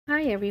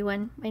Hi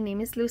everyone, my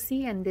name is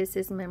Lucy and this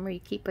is Memory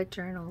Keeper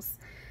Journals.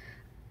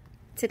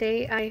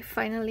 Today I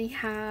finally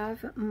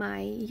have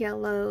my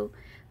yellow,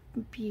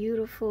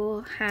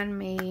 beautiful,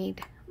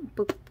 handmade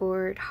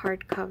bookboard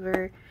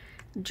hardcover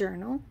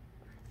journal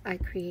I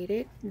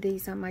created.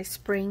 These are my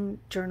spring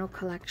journal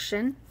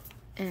collection,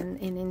 and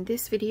in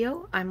this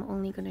video I'm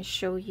only going to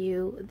show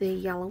you the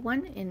yellow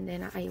one, and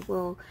then I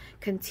will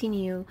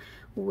continue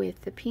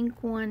with the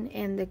pink one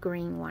and the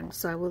green one.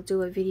 So I will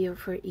do a video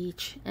for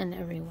each and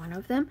every one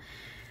of them.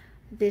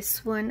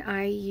 This one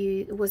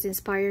I was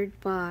inspired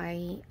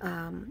by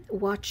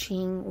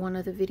watching one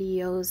of the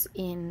videos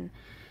in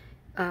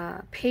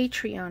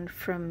Patreon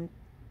from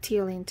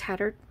Teal and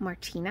Tattered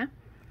Martina,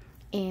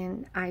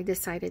 and I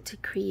decided to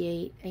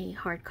create a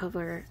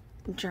hardcover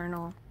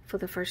journal for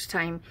the first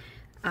time,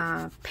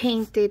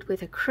 painted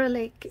with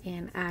acrylic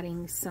and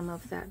adding some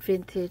of that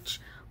vintage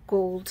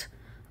gold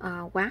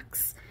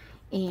wax,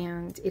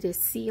 and it is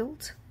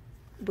sealed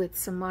with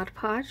some Mod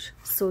Podge,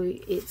 so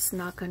it's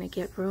not going to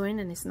get ruined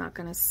and it's not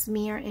going to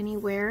smear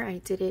anywhere. I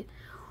did it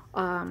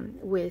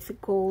with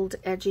gold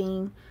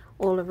edging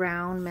all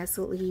around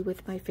messily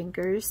with my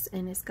fingers,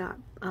 and it's got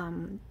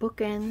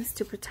bookends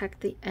to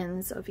protect the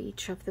ends of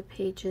each of the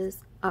pages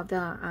of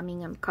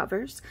the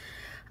covers.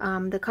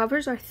 The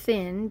covers are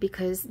thin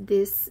because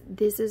this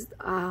is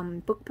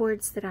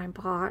bookboards that I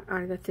bought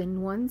are the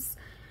thin ones,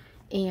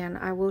 and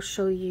I will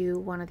show you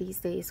one of these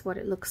days what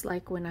it looks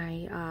like when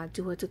I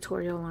do a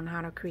tutorial on how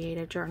to create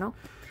a journal.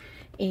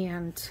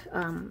 And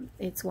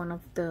it's one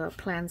of the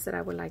plans that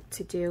I would like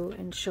to do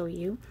and show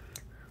you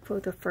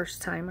for the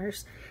first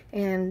timers.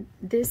 And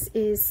this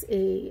is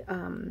a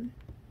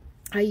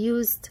I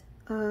used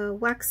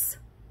wax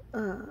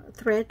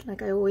thread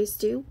like I always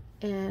do,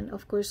 and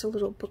of course a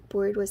little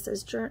bookboard with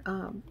this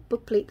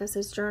book plate that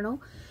says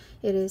journal.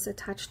 It is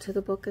attached to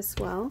the book as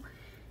well.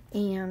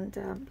 And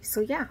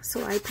so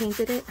I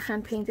painted it,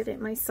 hand painted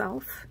it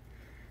myself.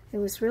 It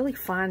was really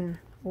fun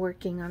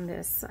working on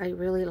this. I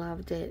really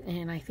loved it,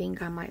 and I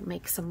think I might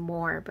make some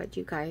more, but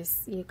you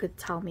guys, you could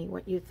tell me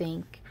what you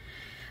think.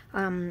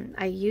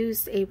 I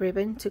used a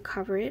ribbon to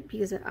cover it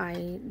because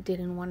I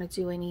didn't want to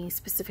do any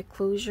specific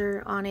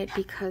closure on it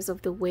because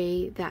of the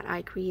way that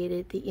I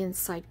created the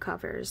inside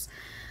covers.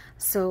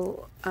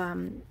 So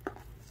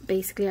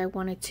basically I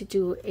wanted to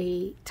do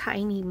a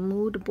tiny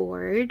mood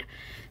board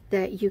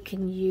that you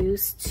can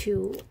use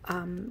to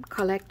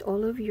collect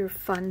all of your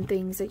fun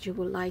things that you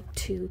would like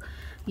to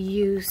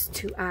use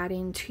to add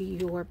into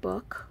your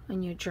book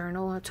and your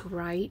journal, or to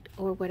write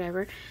or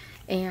whatever.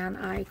 And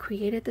I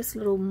created this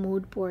little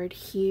mood board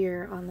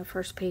here on the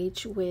first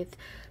page with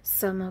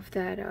some of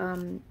that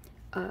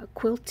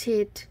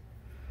quilted,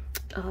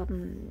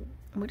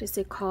 what is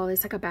it called?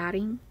 It's like a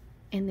batting.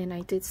 And then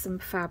I did some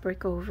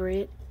fabric over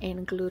it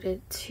and glued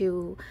it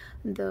to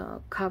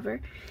the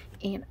cover,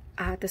 and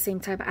at the same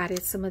time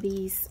added some of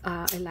these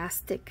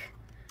elastic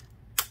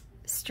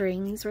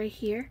strings right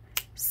here,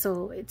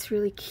 so it's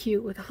really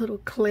cute with a little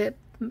clip.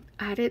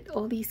 Added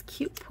all these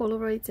cute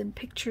Polaroids and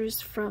pictures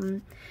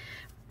from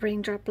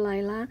Raindrop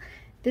Lila.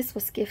 This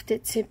was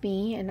gifted to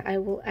me, and I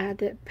will add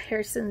the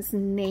person's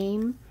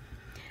name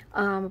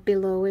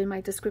below in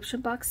my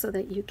description box so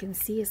that you can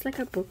see. It's like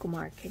a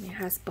bookmark, and it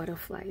has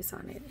butterflies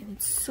on it, and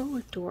it's so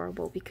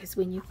adorable because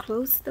when you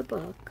close the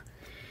book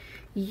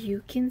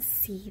you can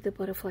see the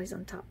butterflies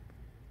on top.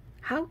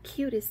 How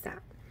cute is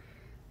that?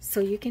 So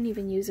you can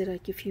even use it,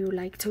 like if you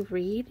like to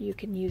read, you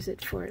can use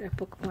it for a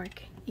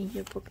bookmark in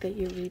your book that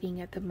you're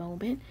reading at the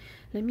moment.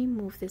 Let me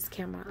move this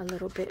camera a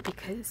little bit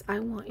because I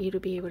want you to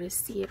be able to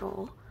see it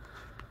all.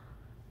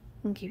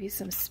 I'll give you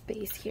some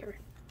space here.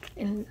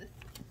 And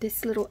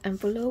this little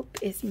envelope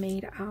is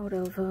made out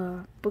of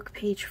a book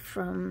page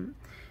from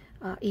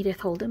Edith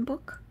Holden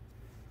book.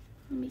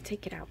 Let me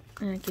take it out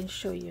and I can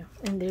show you.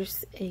 And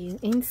there's a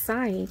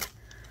inside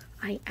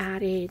I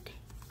added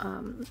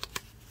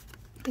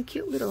a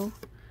cute little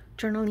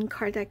journaling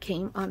card that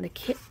came on the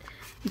kit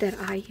that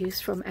I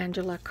used from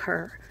Angela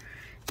Kerr.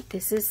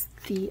 This is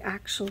the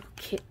actual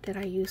kit that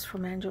I used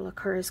from Angela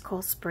Kerr. It's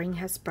called Spring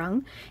Has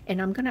Sprung,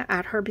 and I'm gonna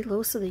add her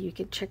below so that you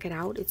can check it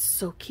out. It's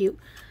so cute.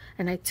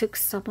 And I took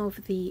some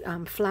of the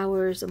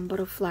flowers and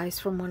butterflies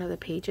from one of the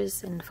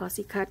pages and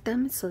fussy cut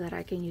them so that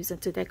I can use them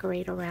to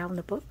decorate around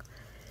the book.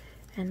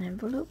 An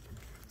envelope.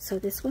 So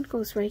this one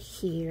goes right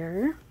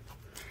here.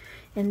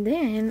 And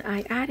then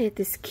I added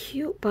this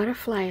cute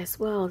butterfly as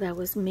well that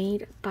was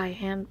made by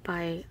hand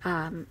by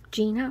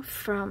Gina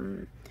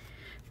from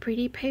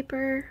Pretty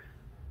Paper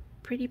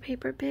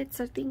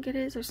Bits, I think it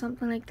is, or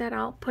something like that.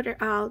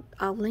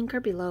 I'll link her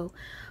below.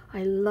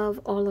 I love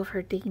all of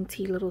her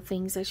dainty little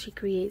things that she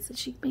creates, and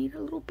she made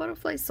a little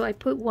butterfly, so I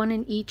put one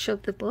in each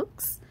of the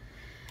books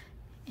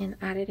and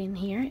added in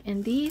here.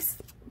 And these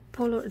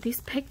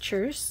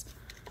pictures,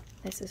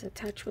 this is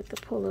attached with the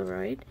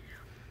Polaroid.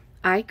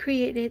 I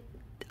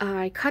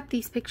cut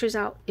these pictures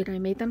out and I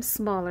made them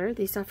smaller.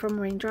 These are from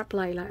Raindrop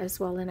Lila as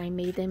well, and I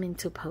made them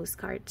into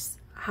postcards.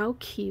 How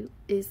cute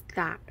is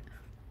that?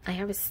 I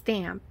have a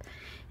stamp,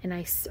 and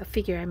I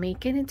figure I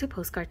make it into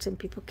postcards and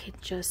people can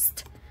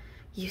just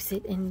use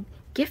it and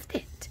gift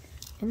it.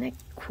 Isn't that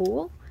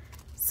cool?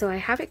 So I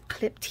have it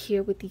clipped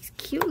here with these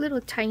cute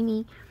little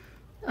tiny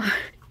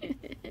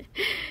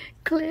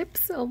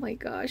clips. Oh my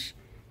gosh,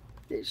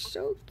 they're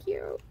so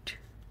cute.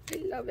 I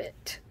love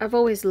it. I've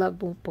always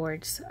loved mood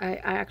boards. I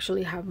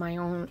actually have my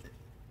own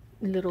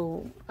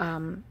little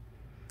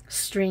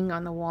string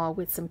on the wall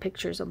with some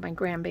pictures of my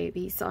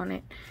grandbabies on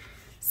it.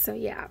 So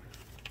yeah.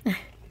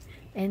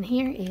 And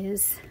here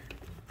is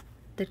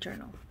the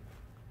journal.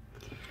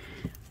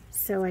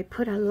 So I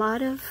put a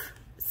lot of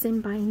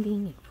sim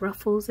binding and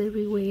ruffles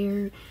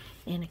everywhere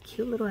and a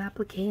cute little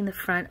applique in the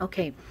front.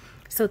 Okay,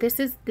 so this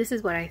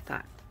is what I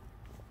thought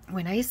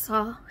when I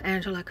saw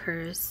Angela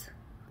Kerr's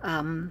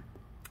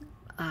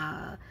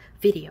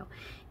video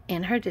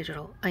and her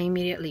digital. I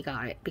immediately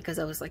got it because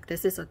I was like,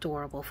 this is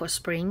adorable for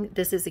spring.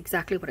 This is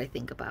exactly what I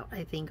think about.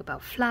 I think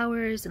about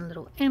flowers and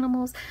little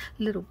animals,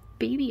 little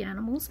baby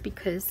animals,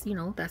 because you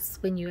know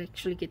that's when you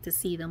actually get to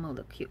see them, all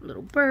the cute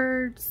little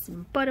birds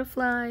and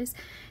butterflies.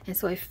 And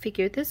so I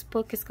figured this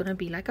book is going to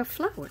be like a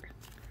flower,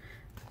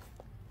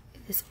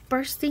 this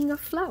bursting of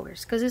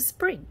flowers, because it's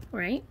spring,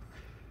 right?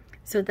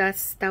 So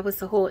that was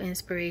the whole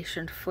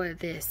inspiration for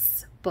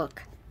this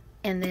book.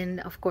 And then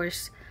of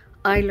course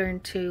I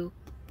learned to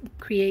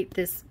create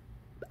this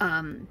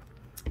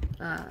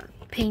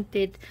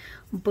painted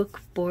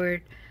book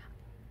board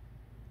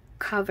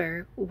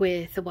cover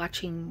with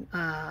watching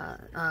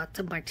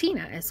to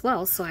Martina as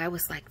well. So I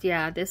was like,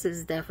 yeah, this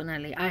is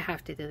definitely, I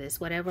have to do this.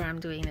 Whatever I'm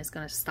doing is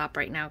going to stop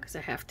right now because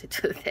I have to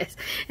do this.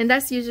 And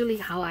that's usually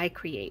how I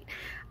create.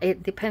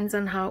 It depends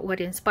on what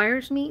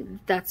inspires me.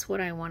 That's what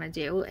I want to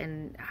do,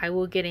 and I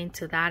will get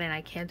into that, and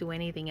I can't do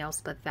anything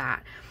else but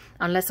that,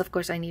 unless of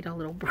course I need a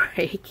little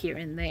break here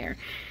and there.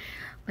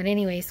 But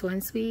anyways,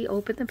 once we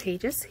open the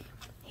pages,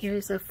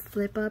 here's a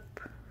flip up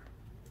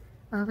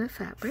of a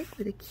fabric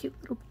with a cute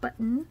little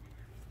button,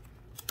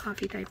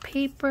 coffee dye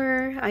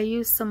paper. I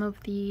used some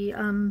of the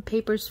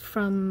papers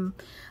from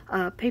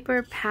a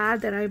paper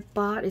pad that I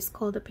bought. It's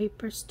called the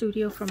Paper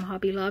Studio from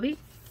Hobby Lobby.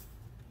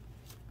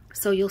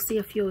 So you'll see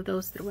a few of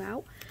those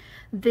throughout.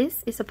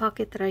 This is a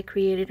pocket that I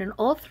created in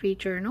all 3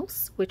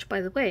 journals, which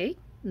by the way,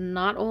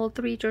 not all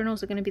 3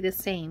 journals are going to be the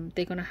same.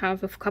 They're going to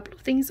have a couple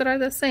of things that are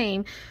the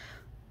same,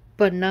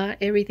 but not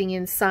everything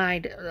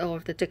inside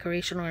of the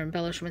decoration or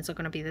embellishments are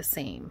going to be the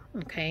same,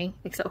 okay?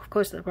 Except of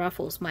course the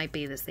ruffles might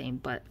be the same,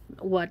 but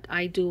what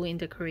I do in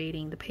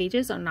decorating the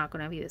pages are not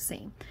going to be the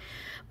same.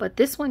 But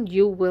this one,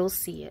 you will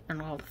see it in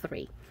all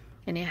 3.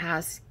 And it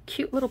has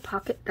cute little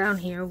pocket down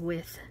here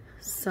with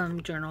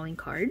some journaling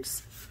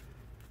cards.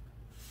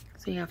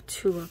 So you have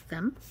 2 of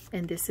them,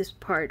 and this is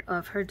part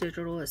of her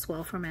digital as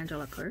well from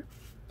Angela Kerr.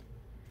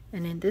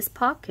 And in this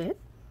pocket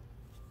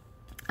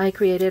I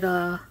created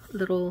a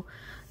little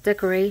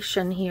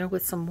decoration here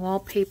with some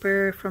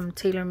wallpaper from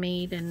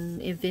TaylorMade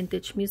and a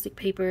vintage music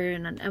paper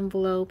and an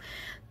envelope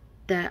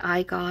that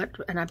I got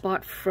and I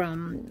bought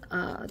from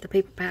the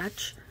Paper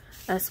Patch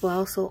as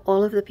well. So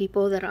all of the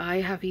people that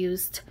I have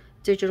used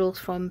digitals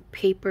from,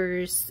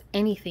 papers,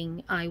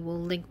 anything, I will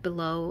link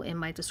below in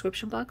my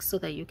description box so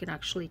that you can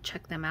actually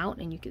check them out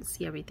and you can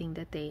see everything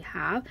that they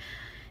have.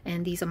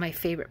 And these are my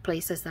favorite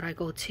places that I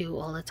go to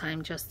all the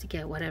time just to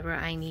get whatever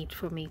I need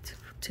for me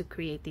to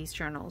create these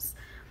journals.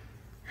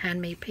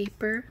 Handmade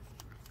paper,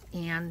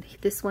 and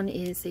this one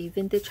is a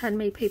vintage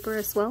handmade paper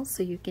as well,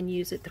 so you can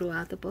use it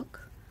throughout the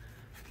book.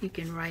 You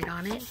can write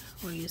on it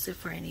or use it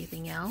for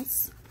anything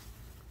else,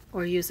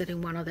 or use it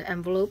in one of the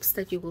envelopes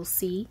that you will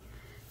see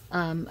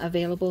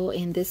available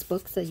in this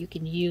book that you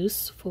can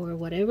use for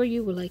whatever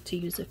you would like to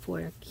use it for,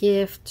 a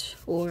gift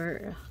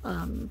or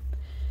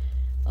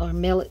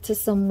mail it to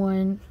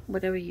someone,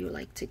 whatever you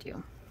like to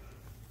do.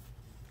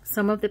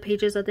 Some of the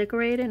pages are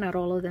decorated, not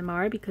all of them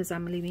are, because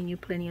I'm leaving you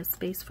plenty of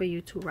space for you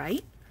to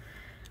write.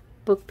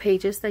 Book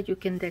pages that you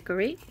can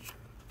decorate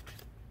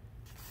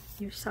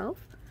yourself.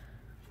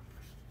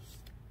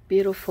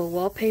 Beautiful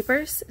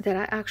wallpapers that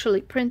I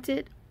actually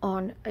printed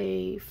on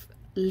a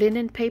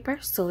linen paper,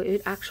 so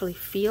it actually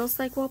feels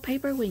like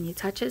wallpaper when you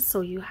touch it.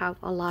 So you have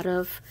a lot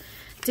of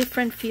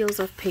different feels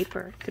of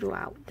paper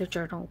throughout the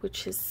journal,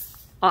 which is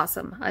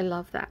awesome. I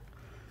love that.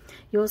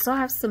 You also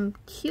have some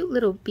cute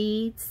little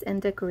beads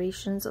and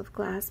decorations of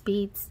glass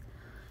beads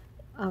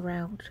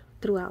around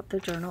throughout the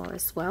journal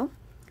as well.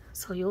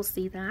 So you'll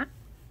see that.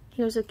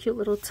 Here's a cute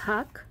little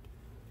tuck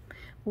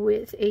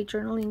with a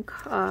journaling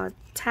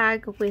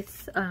tag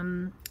with,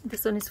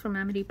 this one is from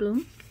Amity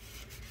Bloom.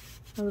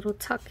 A little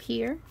tuck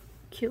here.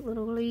 Cute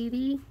little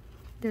lady.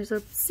 There's a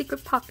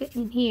secret pocket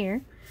in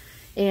here.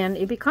 And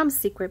it becomes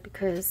secret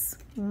because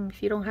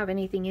if you don't have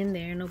anything in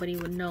there, nobody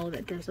would know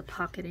that there's a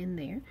pocket in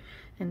there.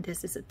 And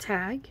this is a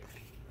tag.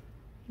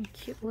 A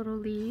cute little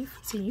leaf.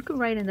 So you can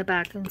write in the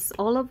back. And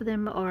all of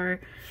them are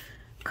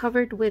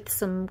covered with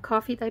some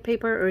coffee dye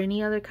paper or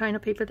any other kind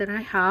of paper that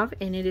I have.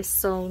 And it is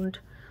sewn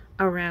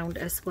around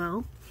as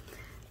well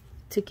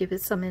to give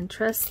it some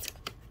interest.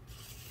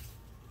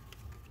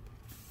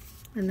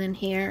 And then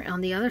here on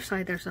the other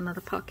side, there's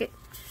another pocket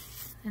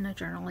and a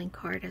journaling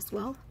card as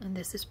well. And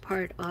this is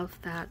part of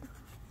that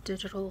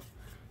digital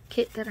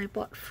kit that I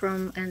bought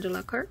from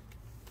Angela Kerr.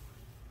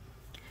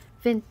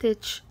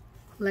 Vintage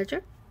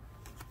ledger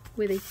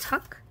with a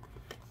tuck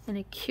and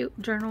a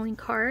cute journaling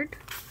card.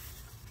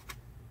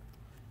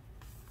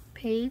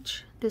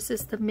 Page. This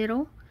is the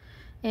middle,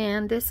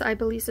 and this I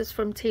believe is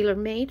from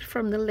TaylorMade,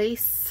 from the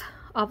lace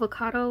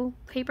avocado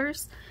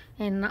papers,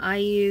 and I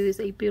use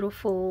a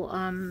beautiful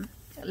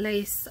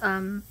lace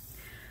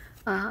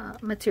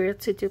material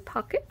to do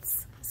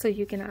pockets, so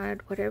you can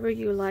add whatever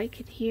you like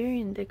in here,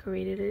 and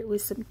decorated it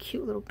with some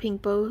cute little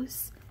pink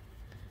bows.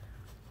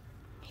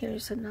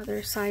 Here's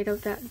another side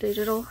of that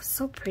digital.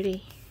 So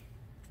pretty.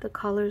 The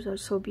colors are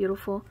so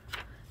beautiful.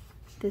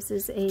 This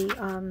is a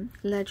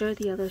ledger,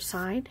 the other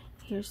side.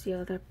 Here's the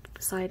other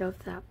side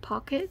of that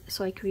pocket.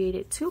 So I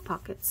created two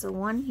pockets. So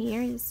one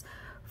here is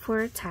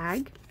for a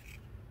tag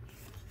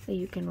that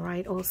you can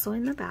write also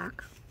in the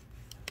back.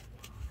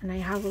 And I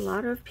have a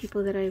lot of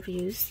people that I've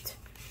used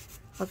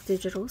of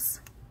digitals.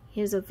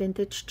 Here's a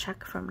vintage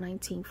check from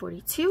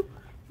 1942.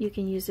 You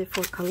can use it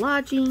for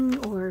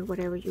collaging or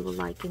whatever you would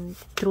like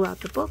throughout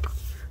the book.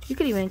 You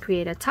could even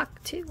create a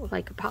tuck too,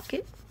 like a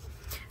pocket.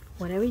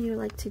 Whatever you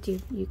like to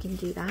do, you can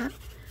do that.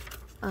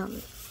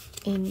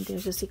 And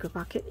there's a secret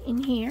pocket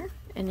in here.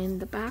 And in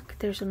the back,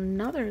 there's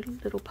another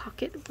little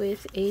pocket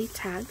with a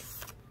tag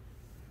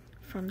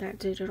from that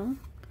digital.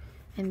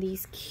 And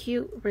these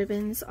cute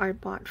ribbons are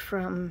bought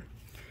from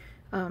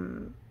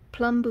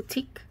Plum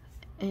Boutique,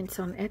 and it's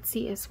on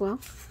Etsy as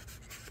well.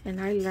 And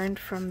I learned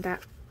from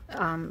that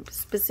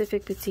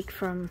specific boutique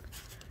from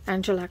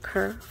Angela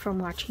Kerr from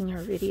watching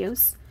her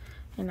videos,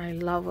 and I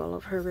love all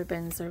of her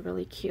ribbons. They're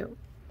really cute.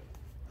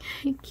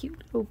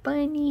 Cute little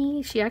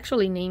bunny. She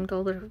actually named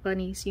all the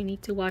bunnies. You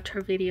need to watch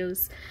her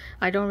videos.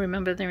 I don't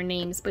remember their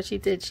names, but she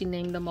did. She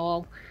named them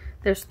all.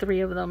 There's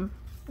 3 of them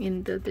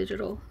in the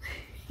digital.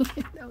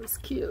 That was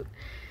cute.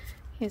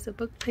 Here's a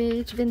book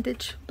page,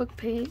 vintage book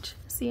page.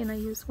 See, and I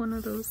used one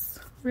of those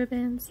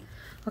ribbons.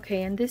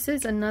 Okay, and this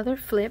is another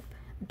flip.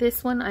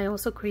 This one I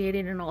also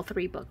created in all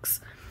 3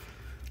 books.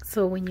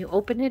 So when you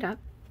open it up,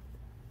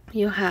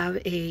 you have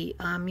a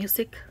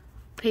music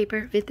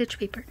paper, vintage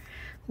paper,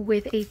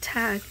 with a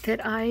tag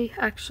that I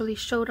actually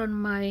showed on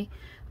my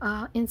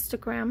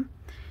Instagram.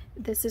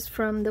 This is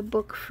from the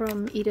book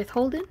from Edith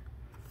Holden.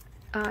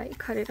 I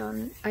cut it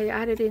on, I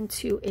added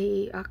into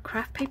a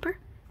craft paper,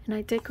 and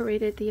I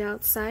decorated the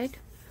outside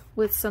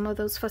with some of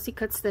those fussy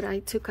cuts that I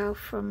took out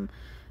from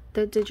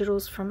the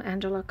digitals from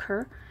Angela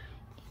Kerr.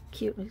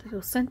 Cute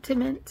little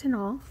sentiment and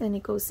all, and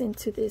it goes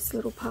into this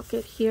little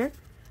pocket here,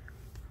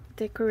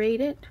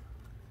 decorated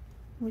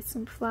with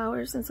some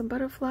flowers and some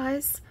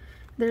butterflies.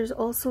 There's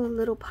also a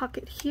little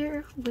pocket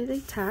here with a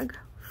tag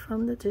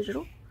from the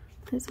digital.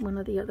 There's one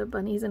of the other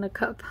bunnies in a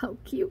cup. How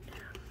cute.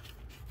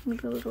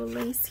 With a little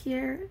lace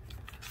here,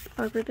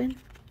 a ribbon,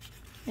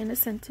 and a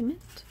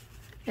sentiment.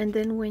 And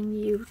then when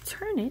you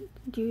turn it,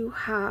 you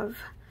have,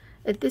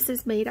 this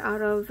is made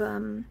out of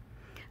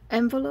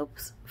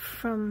envelopes,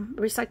 from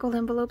recycled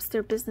envelopes.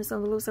 They're business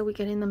envelopes that we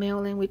get in the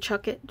mail and we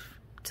chuck it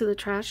to the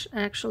trash.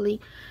 I actually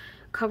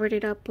covered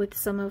it up with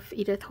some of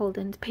Edith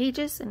Holden's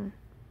pages, and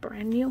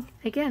brand new.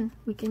 Again,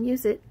 we can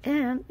use it.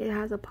 And it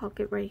has a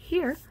pocket right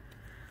here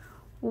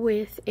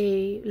with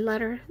a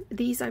letter.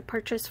 These I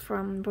purchased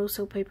from Rose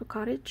Hill Paper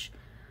Cottage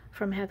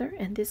from Heather,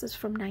 and this is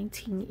from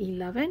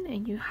 1911.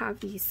 And you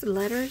have these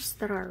letters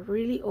that are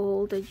really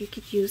old that you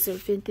could use. They're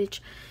vintage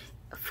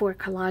for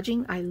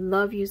collaging. I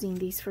love using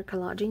these for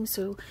collaging,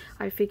 so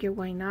I figure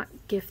why not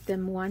gift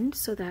them one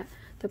so that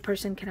the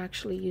person can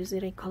actually use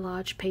it in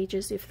collage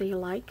pages if they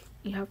like.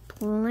 You have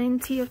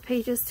plenty of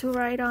pages to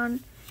write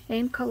on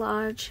and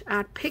collage,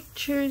 add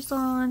pictures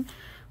on,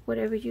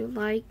 whatever you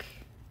like.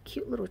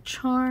 Cute little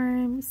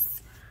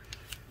charms,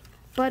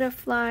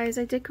 butterflies.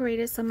 I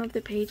decorated some of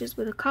the pages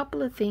with a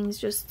couple of things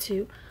just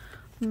to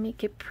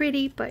make it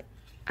pretty, but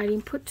I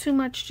didn't put too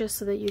much, just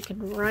so that you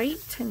can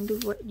write and do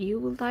what you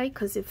would like,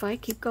 because if I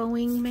keep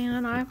going,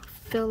 man, I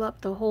fill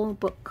up the whole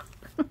book.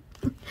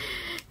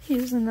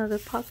 Here's another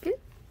pocket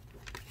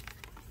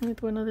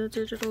with one of the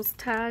digital's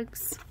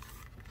tags,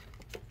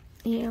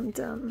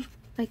 and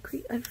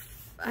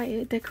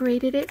I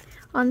decorated it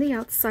on the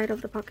outside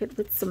of the pocket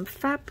with some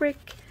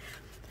fabric,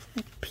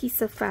 a piece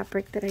of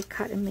fabric that I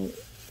cut and made,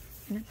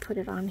 and I put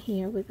it on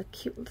here with a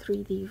cute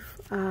 3D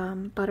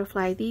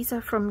butterfly. These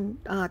are from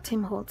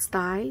Tim Holtz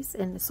Dies,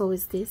 and so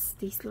is these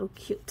little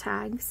cute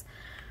tags.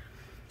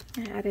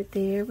 I added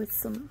there with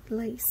some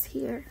lace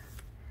here.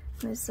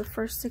 There's the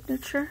first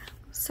signature.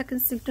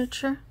 Second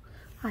signature,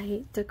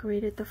 I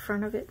decorated the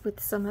front of it with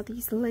some of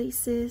these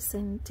laces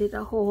and did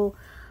a whole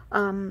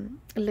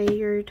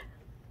layered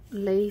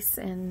lace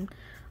and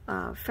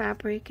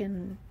fabric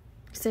and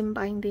sim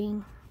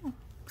binding. Oh,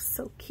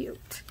 so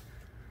cute.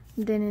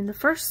 Then in the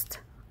first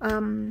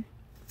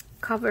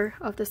cover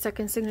of the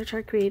second signature,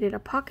 I created a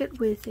pocket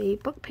with a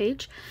book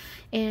page,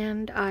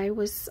 and I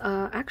was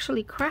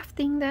actually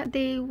crafting that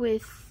day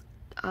with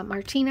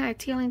Martina at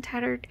Teal and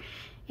Tattered,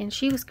 and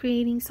she was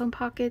creating some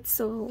pockets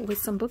with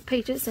some book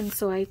pages, and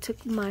so I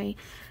took my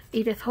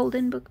Edith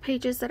Holden book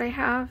pages that I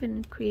have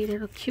and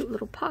created a cute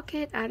little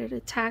pocket, added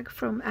a tag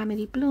from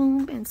Amity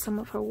Bloom and some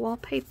of her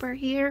wallpaper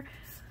here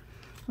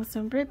with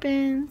some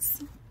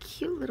ribbons,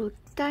 cute little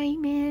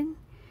diamond,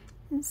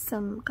 and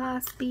some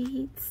glass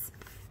beads,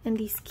 and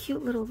these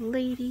cute little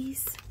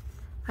ladies.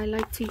 I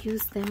like to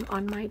use them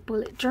on my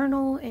bullet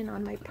journal and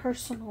on my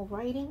personal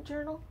writing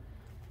journal.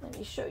 Let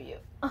me show you.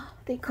 Oh,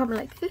 they come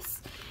like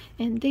this,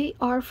 and they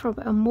are from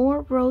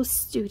Amore Rose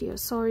Studio.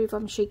 Sorry if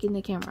I'm shaking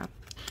the camera.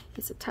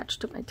 It's attached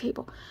to my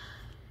table.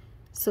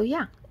 So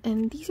yeah,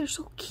 and these are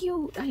so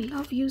cute. I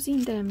love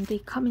using them. They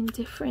come in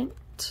different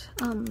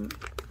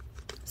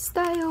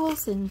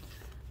styles and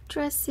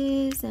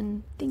dresses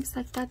and things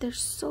like that. They're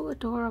so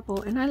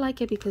adorable, and I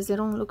like it because they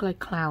don't look like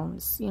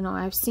clowns. You know,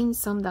 I've seen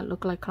some that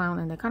look like clown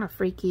and they're kind of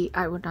freaky.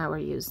 I would never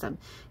use them.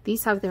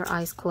 These have their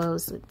eyes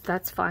closed.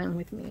 That's fine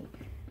with me.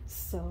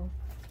 So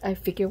I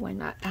figure why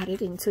not add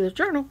it into the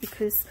journal,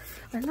 because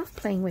I love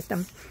playing with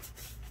them.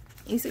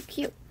 These are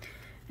cute.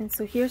 And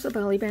so here's a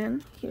belly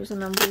band. Here's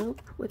an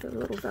envelope with a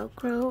little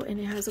Velcro, and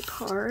it has a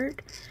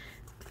card.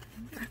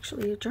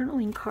 Actually a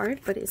journaling card,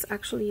 but it's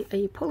actually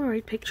a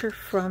Polaroid picture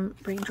from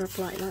Raindrop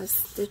Lila's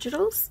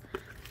Digitals.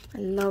 I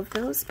love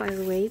those. By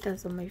the way,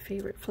 those are my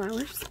favorite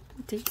flowers.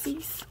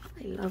 Daisies.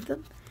 I love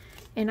them.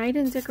 And I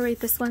didn't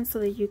decorate this one so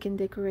that you can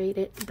decorate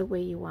it the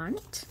way you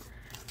want.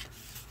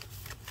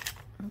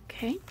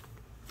 Okay.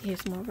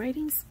 Here's more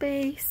writing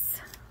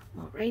space.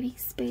 More writing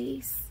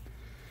space.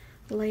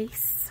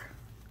 Lace.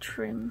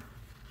 Trim.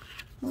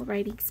 More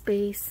writing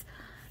space.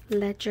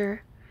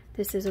 Ledger.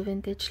 This is a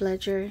vintage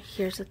ledger.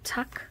 Here's a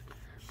tuck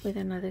with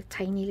another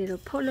tiny little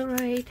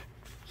Polaroid.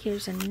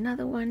 Here's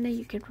another one that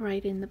you can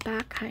write in the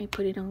back. I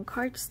put it on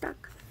cardstock.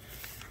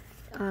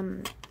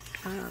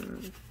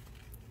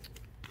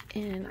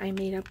 And I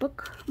made a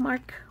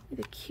bookmark with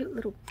a cute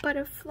little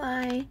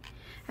butterfly.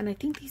 And I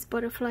think these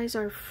butterflies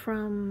are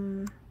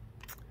from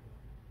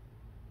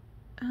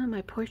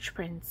my porch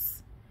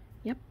prints.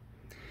 Yep.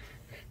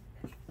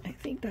 I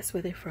think that's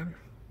where they're from.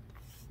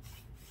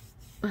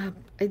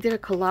 I did a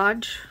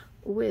collage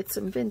with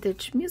some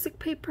vintage music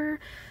paper,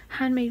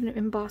 handmade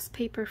embossed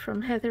paper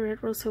from Heather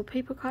at Rose Hill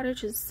Paper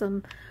Cottage, and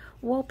some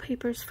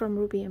wallpapers from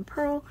Ruby and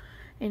Pearl,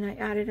 and I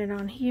added it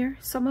on here.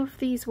 Some of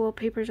these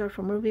wallpapers are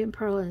from Ruby and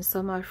Pearl and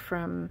some are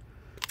from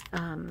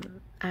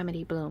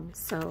Amity Bloom,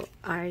 so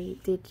I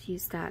did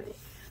use that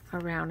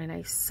around, and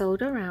I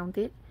sewed around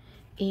it,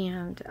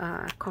 and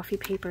coffee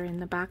paper in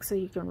the back so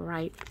you can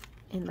write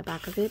in the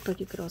back of it, but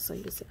you could also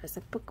use it as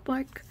a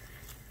bookmark.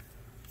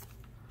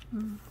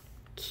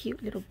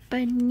 Cute little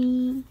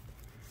bunny.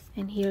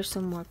 And here's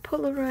some more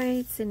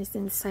Polaroids, and it's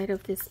inside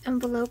of this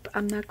envelope.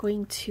 I'm not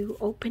going to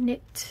open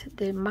it.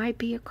 There might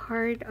be a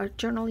card, a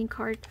journaling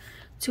card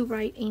to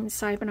write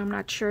inside, but I'm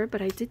not sure.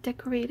 But I did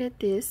decorate it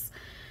this,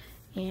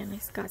 and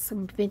it's got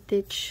some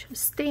vintage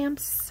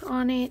stamps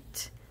on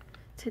it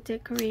to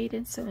decorate,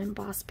 and some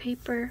embossed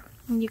paper.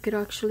 And you could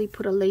actually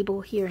put a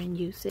label here and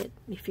use it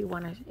if you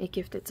want to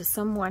gift it to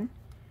someone.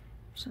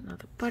 There's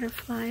another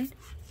butterfly.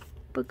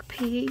 Book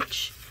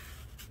page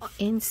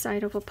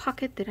inside of a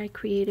pocket that I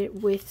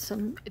created with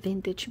some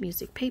vintage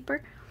music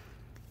paper,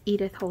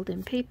 Edith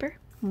Holden paper,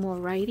 more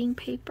writing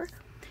paper,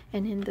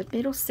 and in the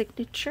middle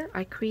signature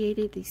I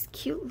created these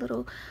cute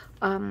little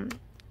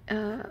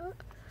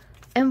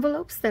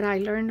envelopes that I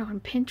learned on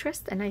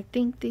Pinterest, and I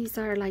think these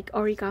are like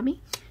origami.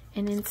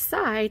 And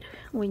inside,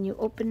 when you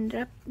open it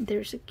up,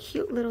 there's a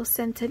cute little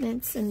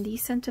sentiments, and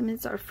these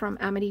sentiments are from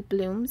Amity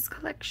Bloom's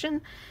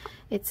collection.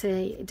 It's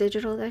a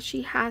digital that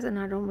she has, and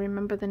I don't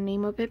remember the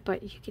name of it,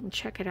 but you can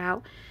check it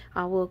out.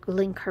 I will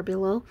link her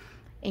below.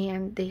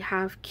 And they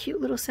have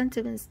cute little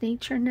sentiments.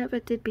 Nature never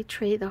did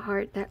betray the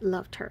heart that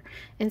loved her.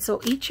 And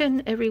so each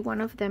and every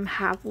one of them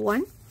have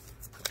one.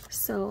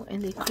 So,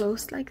 and they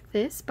close like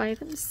this by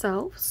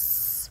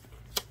themselves.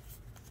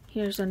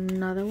 Here's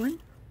another one.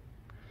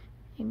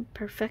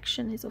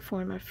 Imperfection is a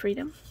form of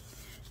freedom.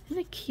 Isn't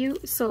it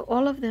cute? So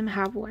all of them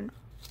have one.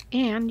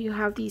 And you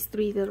have these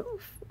three little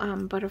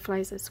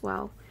butterflies as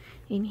well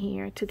in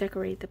here to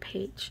decorate the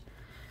page.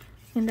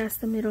 And that's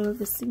the middle of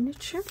the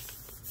signature.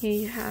 Here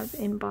you have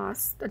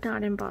embossed,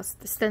 not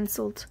embossed,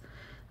 stenciled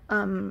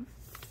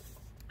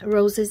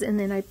roses. And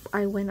then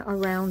I went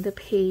around the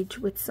page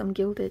with some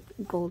gilded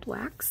gold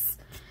wax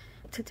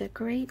to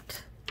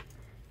decorate.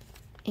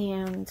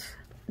 And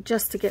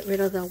just to get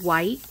rid of the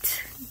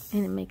white,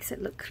 and it makes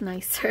it look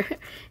nicer.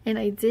 And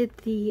I did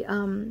the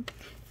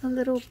a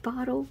little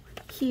bottle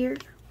here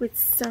with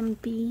some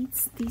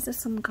beads. These are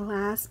some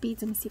glass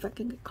beads. Let me see if I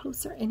can get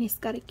closer. And it's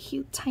got a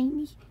cute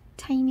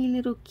tiny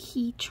little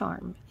key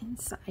charm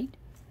inside.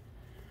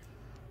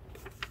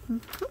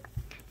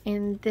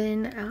 And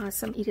then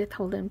some Edith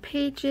Holden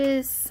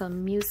pages,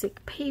 some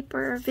music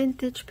paper,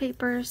 vintage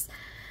papers,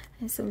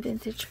 and some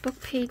vintage book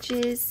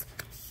pages,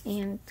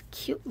 and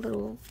cute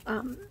little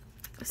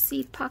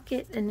seed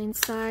pocket. And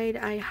inside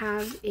I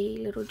have a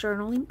little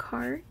journaling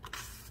card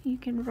you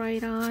can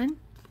write on,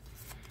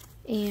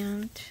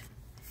 and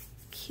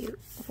cute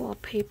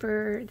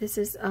wallpaper. This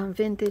is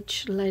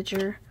vintage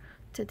ledger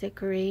to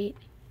decorate.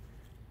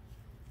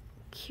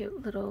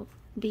 Cute little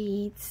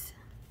beads.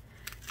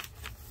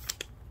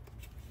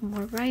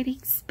 More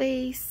writing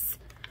space.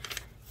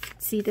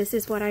 See, this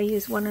is what I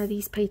use. One of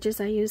these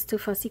pages I use to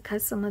fussy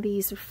cut some of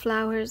these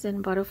flowers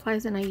and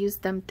butterflies, and I use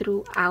them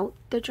throughout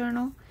the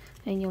journal,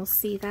 and you'll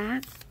see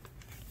that.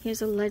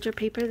 Here's a ledger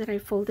paper that I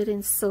folded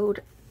and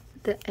sewed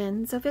the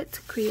ends of it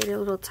to create a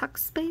little tuck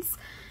space,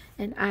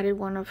 and added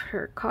one of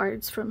her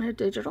cards from her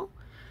digital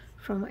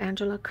from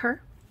Angela Kerr.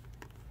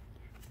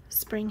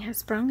 Spring has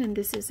sprung, and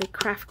this is a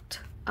craft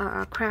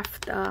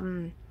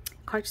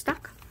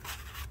cardstock.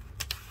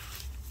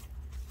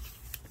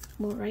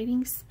 More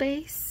writing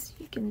space.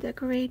 You can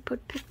decorate,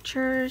 put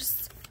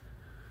pictures,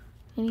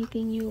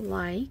 anything you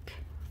like.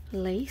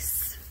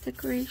 Lace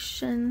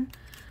decoration,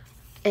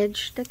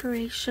 edge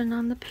decoration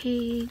on the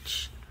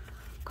page,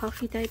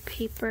 coffee dyed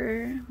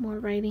paper, more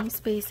writing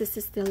space. This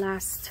is the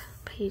last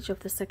page of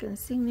the second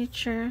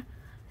signature.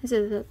 This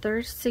is the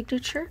third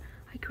signature.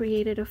 I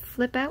created a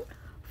flip out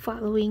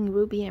following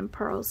Ruby and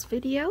Pearl's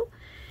video,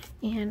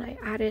 and I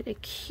added a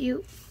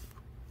cute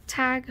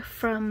tag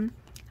from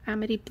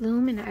Amity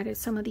Bloom, and I added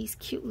some of these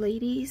cute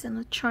ladies and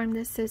a charm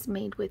that says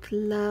made with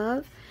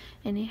love,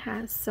 and it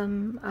has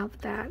some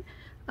of that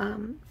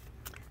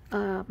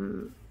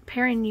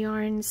Parent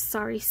Yarn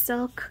Sari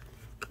Silk.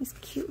 This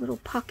cute little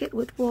pocket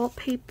with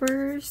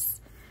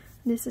wallpapers.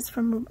 This is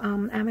from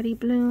Amity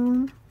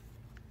Bloom.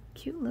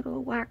 Cute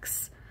little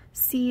wax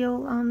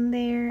seal on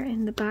there,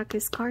 and the back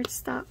is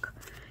cardstock.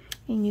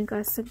 And you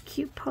got some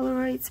cute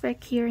Polaroids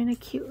back here, and a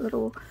cute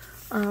little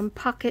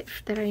pocket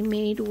that I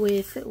made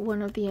with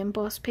one of the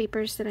embossed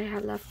papers that I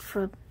had left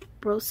from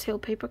Rose Hill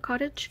Paper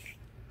Cottage,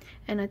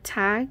 and a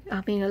tag,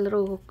 a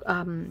little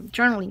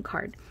journaling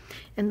card,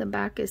 and the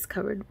back is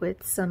covered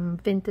with some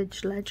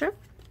vintage ledger.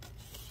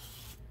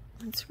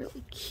 It's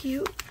really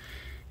cute,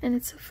 and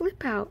it's a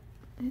flip out.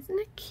 Isn't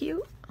it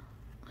cute?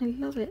 I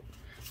love it.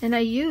 And I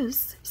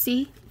use,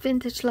 see,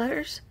 vintage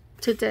letters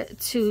to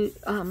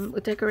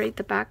decorate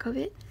the back of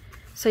it,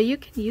 so you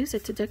can use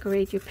it to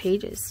decorate your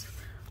pages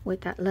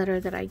with that letter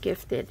that I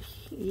gifted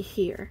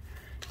here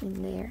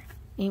and there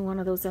in one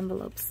of those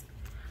envelopes.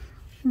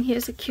 And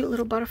here's a cute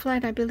little butterfly,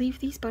 and I believe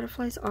these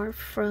butterflies are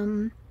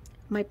from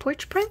my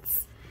porch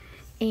prints,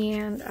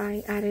 and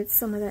I added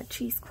some of that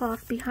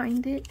cheesecloth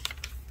behind it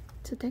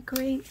to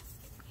decorate.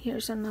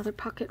 Here's another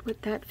pocket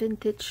with that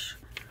vintage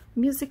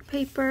music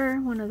paper,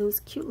 one of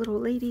those cute little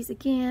ladies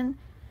again,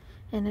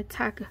 and a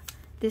tag.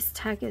 This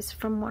tag is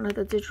from one of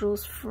the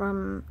digitals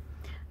from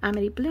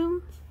Amity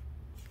Bloom.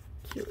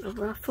 Cute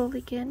little ruffle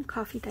again,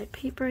 coffee dyed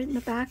paper in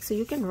the back, so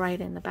you can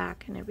write in the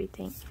back and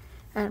everything.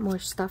 Add more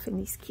stuff in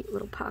these cute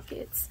little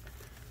pockets.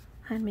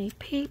 Handmade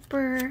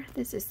paper.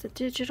 This is the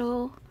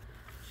digital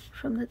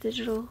from the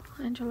digital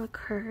Angela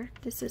Kerr.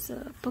 This is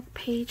a book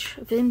page,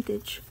 a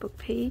vintage book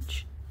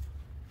page.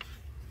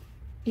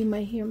 You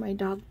might hear my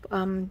dog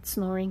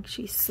snoring.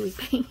 She's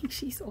sleeping.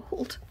 She's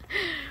old.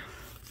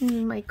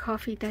 And my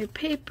coffee dyed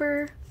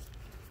paper.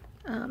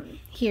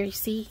 Here, you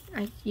see,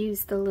 I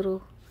used the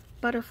little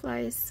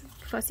butterflies,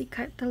 fussy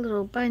cut the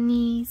little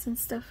bunnies and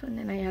stuff, and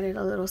then I added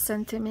a little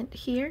sentiment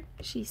here.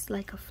 She's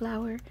like a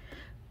flower,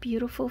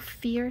 beautiful,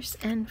 fierce,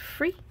 and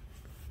free.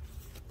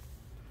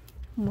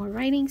 More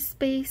writing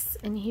space,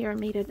 and here I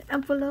made an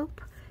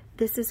envelope.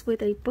 This is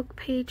with a book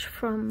page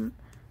from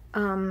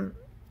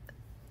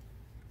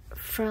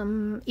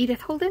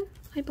Edith Holden,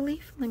 I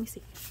believe. Let me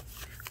see.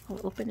 I'll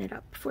open it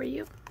up for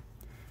you.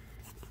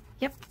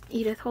 Yep,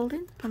 Edith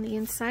Holden on the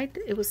inside.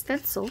 It was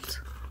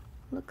stenciled.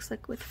 Looks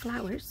like with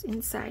flowers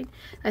inside,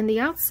 and the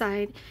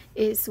outside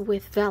is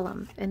with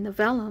vellum, and the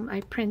vellum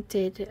I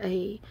printed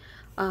a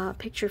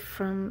picture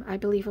from, I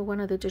believe, one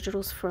of the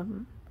digitals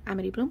from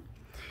Amity Bloom,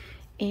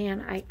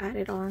 and I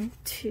added on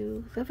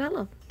to the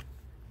vellum,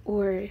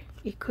 or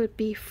it could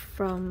be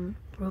from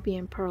Ruby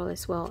and Pearl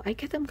as well. I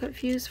get them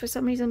confused for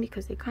some reason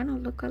because they kind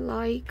of look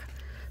alike,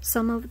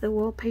 some of the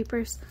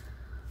wallpapers,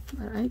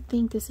 but I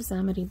think this is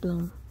Amity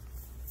Bloom.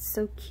 It's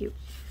so cute.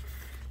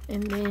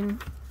 And then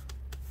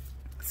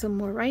some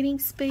more writing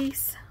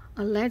space,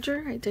 a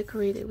ledger I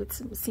decorated with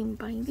some seam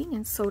binding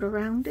and sewed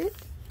around it,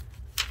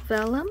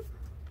 vellum.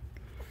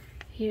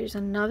 Here's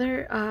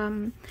another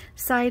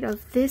side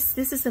of this.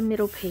 This is the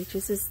middle page.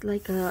 This is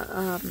like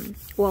a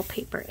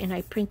wallpaper, and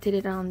I printed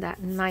it on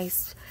that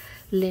nice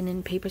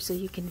linen paper so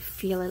you can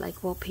feel it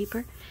like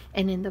wallpaper.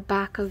 And in the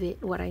back of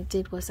it, what I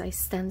did was I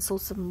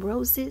stenciled some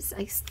roses,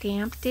 I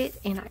stamped it,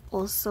 and I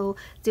also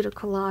did a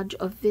collage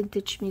of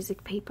vintage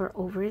music paper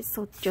over it,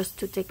 so just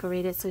to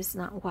decorate it so it's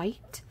not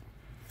white.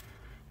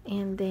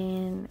 And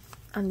then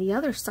on the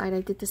other side I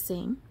did the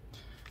same,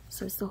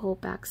 so it's the whole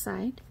back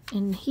side.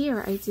 And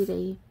here I did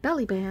a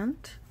belly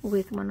band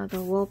with one of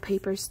the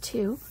wallpapers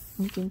too,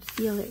 and you can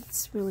feel it,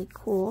 it's really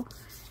cool,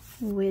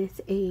 with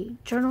a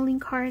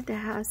journaling card that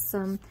has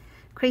some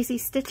crazy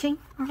stitching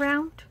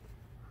around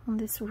on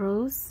this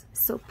rose.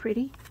 So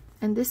pretty.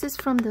 And this is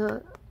from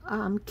the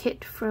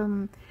kit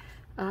from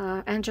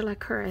Angela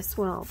Kerr as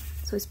well,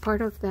 so it's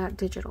part of that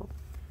digital.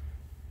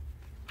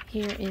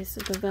 Here is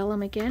the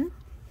vellum again,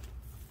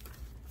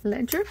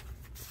 ledger,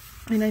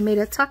 and I made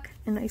a tuck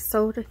and I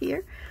sewed it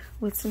here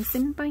with some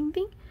sim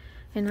binding,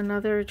 and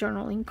another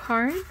journaling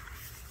card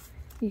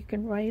you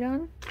can write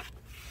on.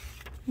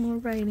 More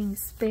writing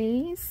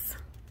space.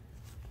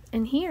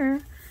 And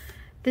here,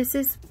 this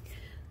is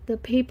the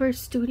paper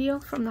studio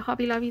from the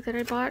Hobby Lobby that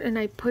I bought, and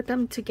I put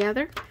them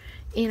together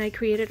and I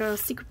created a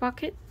secret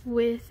pocket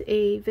with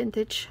a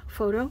vintage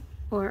photo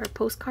or a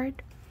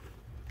postcard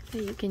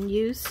that you can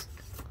use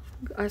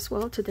as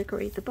well to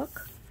decorate the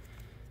book.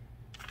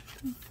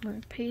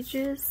 More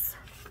pages,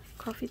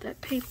 coffee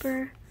dyed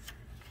paper,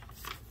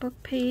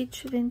 book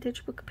page,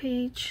 vintage book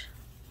page.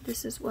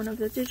 This is one of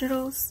the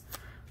digitals.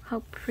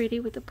 How pretty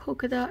with the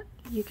polka dot.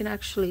 You can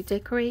actually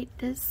decorate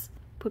this,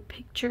 put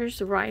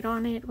pictures, write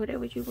on it,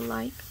 whatever you would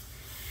like.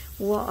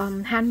 Well,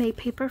 handmade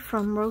paper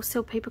from Rose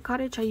Hill Paper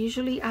Cottage. I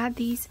usually add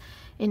these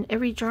in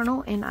every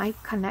journal and I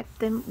connect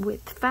them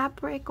with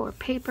fabric or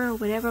paper or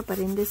whatever, but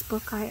in this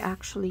book I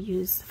actually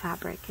use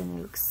fabric and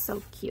it looks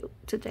so cute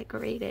to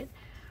decorate it.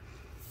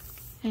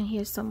 And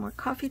here's some more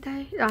coffee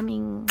dye,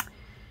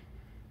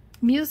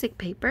 music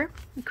paper.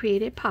 I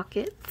created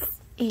pockets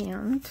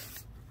and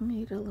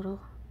made a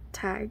little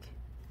tag.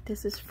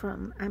 This is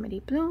from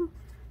Amity Bloom,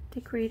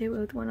 decorated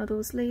with one of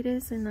those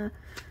ladies and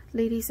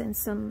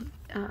some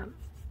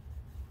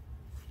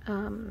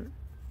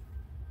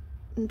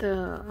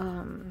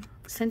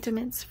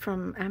sentiments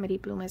from Amity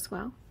Bloom as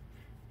well.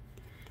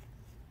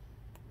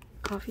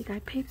 Coffee dye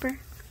paper,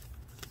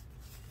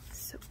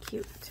 so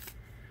cute.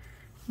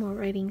 More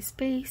writing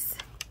space,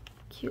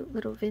 cute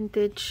little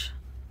vintage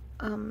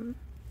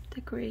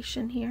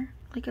decoration here,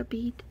 like a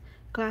bead,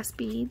 glass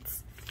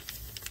beads.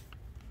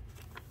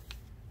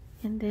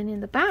 And then in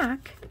the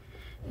back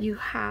you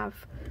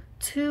have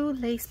 2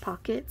 lace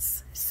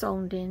pockets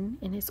sewn in,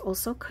 and it's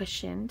also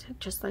cushioned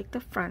just like the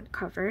front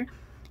cover.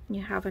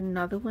 You have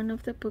another one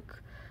of the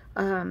book,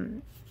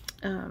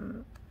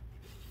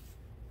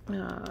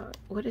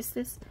 what is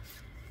this?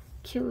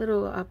 Cute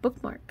little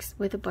bookmarks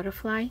with a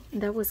butterfly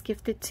that was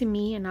gifted to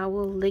me, and I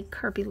will link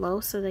her below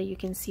so that you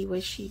can see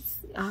where she's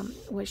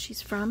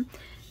from.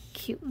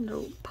 Cute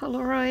little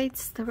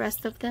Polaroids, the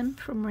rest of them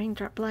from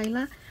Raindrop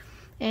Lila,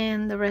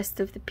 and the rest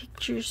of the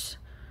pictures,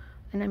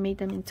 and I made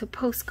them into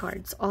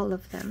postcards, all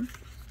of them,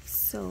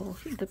 so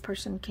the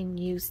person can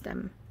use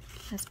them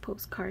as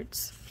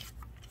postcards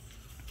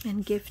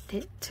and gift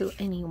it to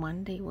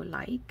anyone they would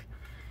like.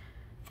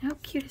 How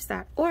cute is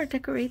that? Or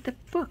decorate the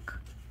book,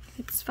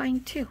 it's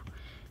fine too.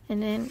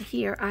 And then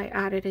here I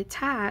added a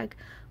tag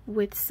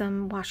with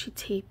some washi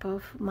tape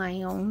of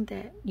my own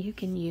that you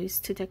can use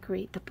to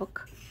decorate the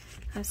book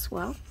as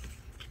well.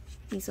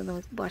 These are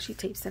those washi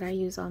tapes that I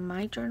use on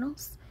my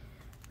journals,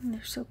 and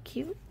they're so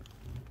cute.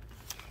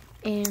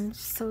 And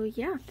so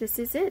yeah, this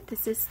is it.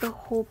 This is the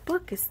whole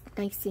book. It's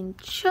nice and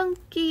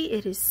chunky,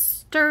 it is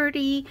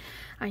sturdy.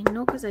 I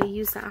know because I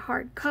used that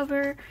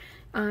hardcover,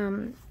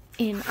 and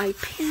I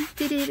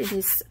painted it. It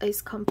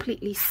is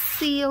completely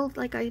sealed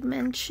like I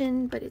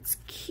mentioned, but it's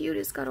cute.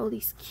 It's got all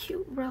these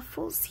cute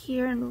ruffles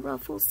here and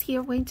ruffles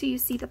here. Wait till you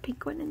see the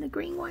pink one and the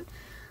green one.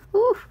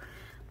 Ooh.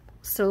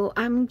 So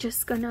I'm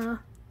just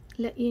gonna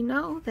let you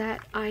know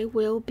that I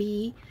will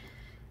be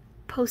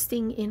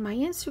posting in my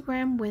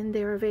Instagram when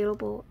they're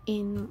available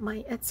in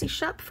my Etsy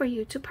shop for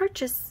you to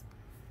purchase.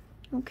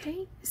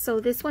 Okay, so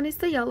this one is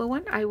the yellow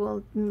one. I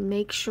will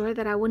make sure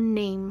that I will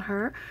name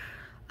her.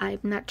 I'm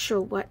not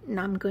sure what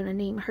I'm gonna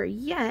name her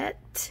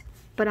yet,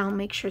 but I'll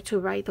make sure to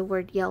write the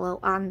word yellow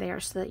on there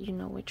so that you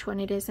know which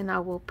one it is, and I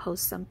will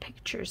post some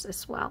pictures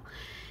as well.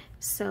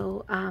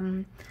 So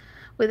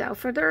without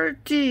further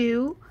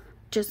ado,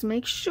 just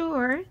make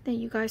sure that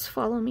you guys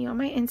follow me on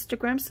my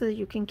Instagram so that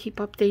you can keep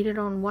updated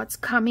on what's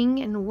coming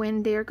and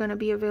when they're going to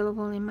be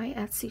available in my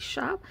Etsy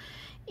shop.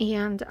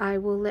 And I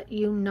will let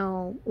you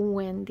know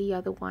when the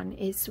other one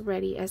is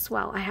ready as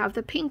well. I have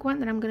the pink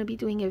one that I'm going to be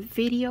doing a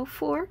video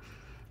for,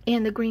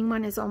 and the green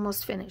one is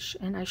almost finished,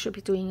 and I should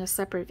be doing a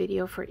separate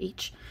video for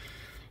each.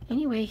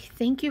 Anyway,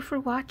 thank you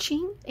for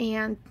watching,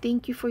 and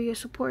thank you for your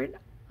support.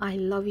 I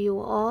love you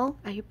all.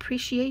 I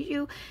appreciate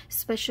you,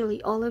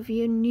 especially all of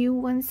you new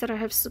ones that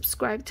have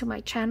subscribed to my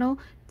channel.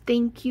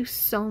 Thank you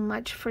so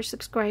much for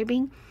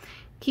subscribing.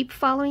 Keep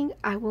following.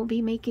 I will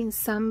be making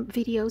some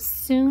videos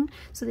soon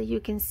so that you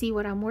can see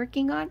what I'm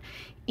working on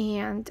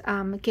and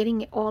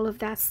getting all of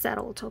that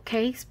settled,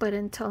 okay? But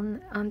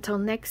until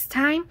next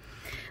time,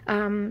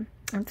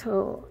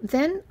 until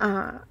then,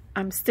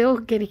 I'm still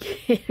getting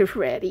it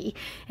ready,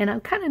 and I'm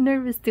kind of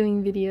nervous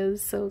doing videos,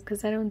 so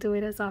because I don't do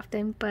it as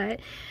often, but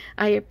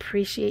I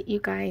appreciate you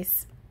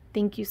guys.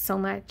 Thank you so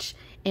much,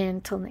 and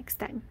until next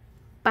time,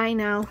 bye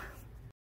now.